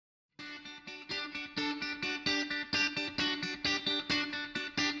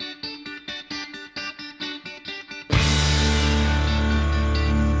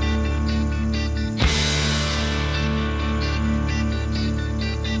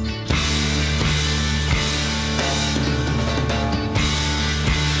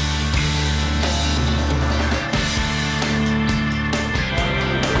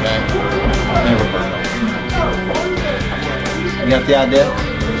got the idea?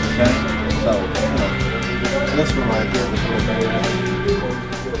 Okay. So, this one right here.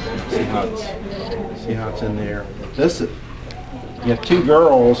 See how it's in there. This is, you have two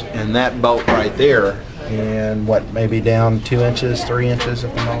girls in that boat right there, and what, maybe down 2 inches, 3 inches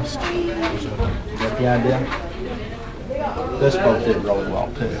at the most. Got the idea? This boat did really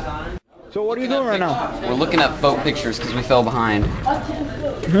well too. So what are you doing right now? We're looking at boat pictures because we fell behind.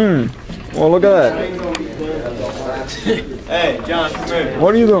 Well, look at that. Hey, John, come here.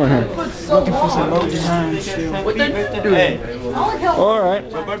 What are you doing here? Looking for some boat designs. Hey. All right.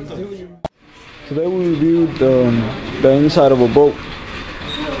 Today we reviewed the inside of a boat.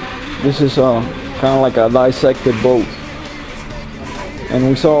 This is kind of like a dissected boat, and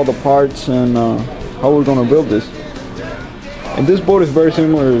we saw the parts and how we're gonna build this. And this boat is very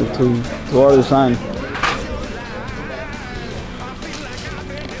similar to our design.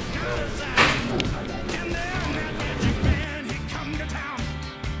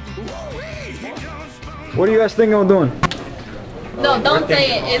 What are you guys thinking of doing? No, don't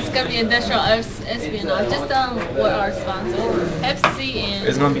say it. It's gonna be industrial espionage. Just what our sponsors, Pepsi and.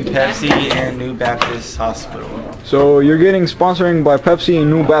 It's gonna be Pepsi and New Baptist Hospital. So you're getting sponsoring by Pepsi and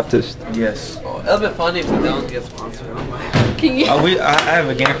New Baptist. Yes. It'll be funny if we don't get sponsored. Can you? I have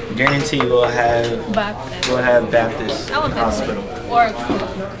a guarantee we'll have Baptist Hospital. Or.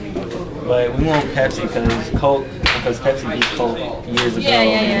 But we want Pepsi because Pepsi beat Coke years ago.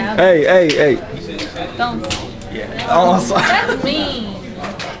 Yeah. Hey. Don't. Yeah. Also. That's mean.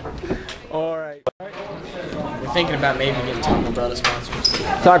 All right. We're thinking about maybe getting Taco Bell to sponsor us.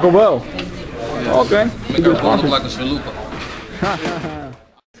 Taco Bell. Okay. Make our boat look like a chalupa.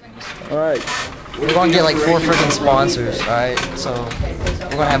 All right. We're gonna get like 4 freaking sponsors, alright? So we're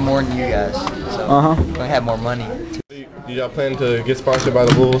gonna have more than you guys. So we're gonna have more money. Do y'all plan to get sponsored by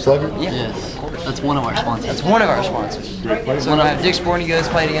the Louisville Slugger? Yeah. Yes. That's one of our sponsors. That's one of our sponsors. So we'll have Dick's Sporting Goods,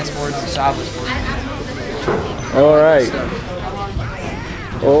 Play It Again Sports, and Sabbath Sporting Goods. All right.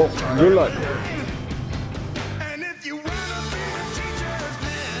 Oh, good luck.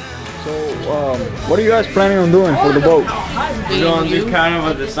 So, what are you guys planning on doing for the boat? We're gonna do kind of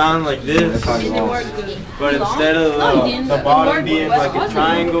a design like this, but instead of the bottom being like a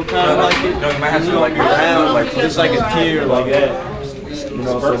triangle, kind of like it, it's gonna like be round, like just like a tier, like that. You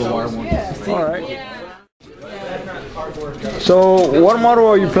know, for the water one. All right. So, what model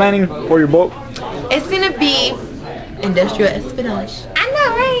are you planning for your boat? It's gonna be industrial espionage. I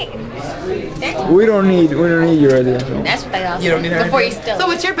know, right? We don't need your idea. So. That's what they all say. You don't need her before idea? you steal. So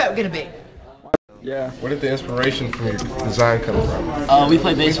what's your boat gonna be? Yeah. Where did the inspiration from your design come from? We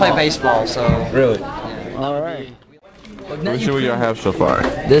play baseball. We play baseball, so. Really? All right. Let me see what y'all have so far.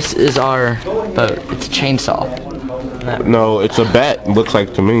 This is our boat. It's a chainsaw. No, it's a bat, looks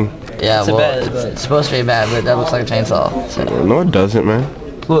like to me. Yeah, it's supposed to be a bat, but that looks like a chainsaw. So. No, it doesn't, man.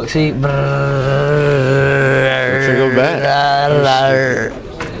 Look, see? Looks like a bat.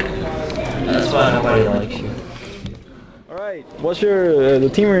 That's why nobody likes you. All right. What's the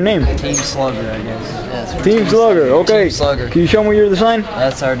team or your name? Team Slugger, I guess. Yes, Team Slugger. Okay. Team Slugger. Can you show me your design?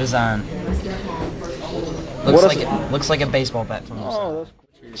 That's our design. Looks like a baseball bat from us. Oh, that's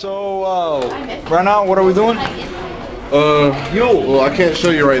cool. So, right now, what are we doing? Well, I can't show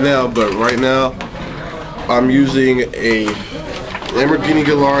you right now, but right now, I'm using a Lamborghini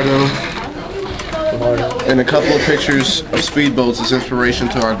Gallardo and a couple of pictures of speedboats as inspiration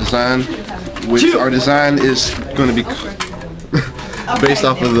to our design, which our design is going to be based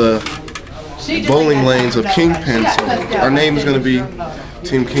off of the bowling lanes of Kingpin. So our name is going to be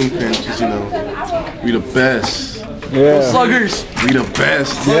Team Kingpin, because, you know, we the best. Yeah. Sluggers! We the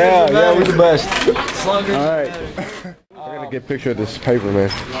best. Yeah, we're the best. Sluggers. All right. I gotta get a picture of this paper, man.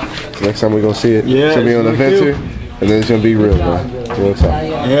 So next time we're gonna see it, Yeah, it's gonna be on the Adventure, and then it's gonna be real, man. Real talk.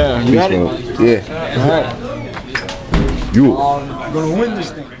 Yeah, you got it? Yeah. All right. You. I'm gonna win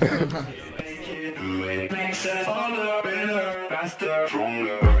this thing.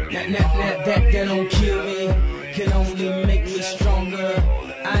 That don't kill me, can only make me stronger.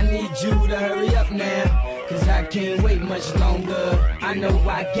 I need you to hurry up now, cause I can't wait much longer. I know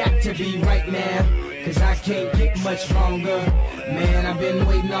I got to be right now, cause I can't get much stronger. Man, I've been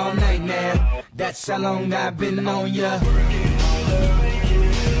waiting all night now, that's how long I've been on ya.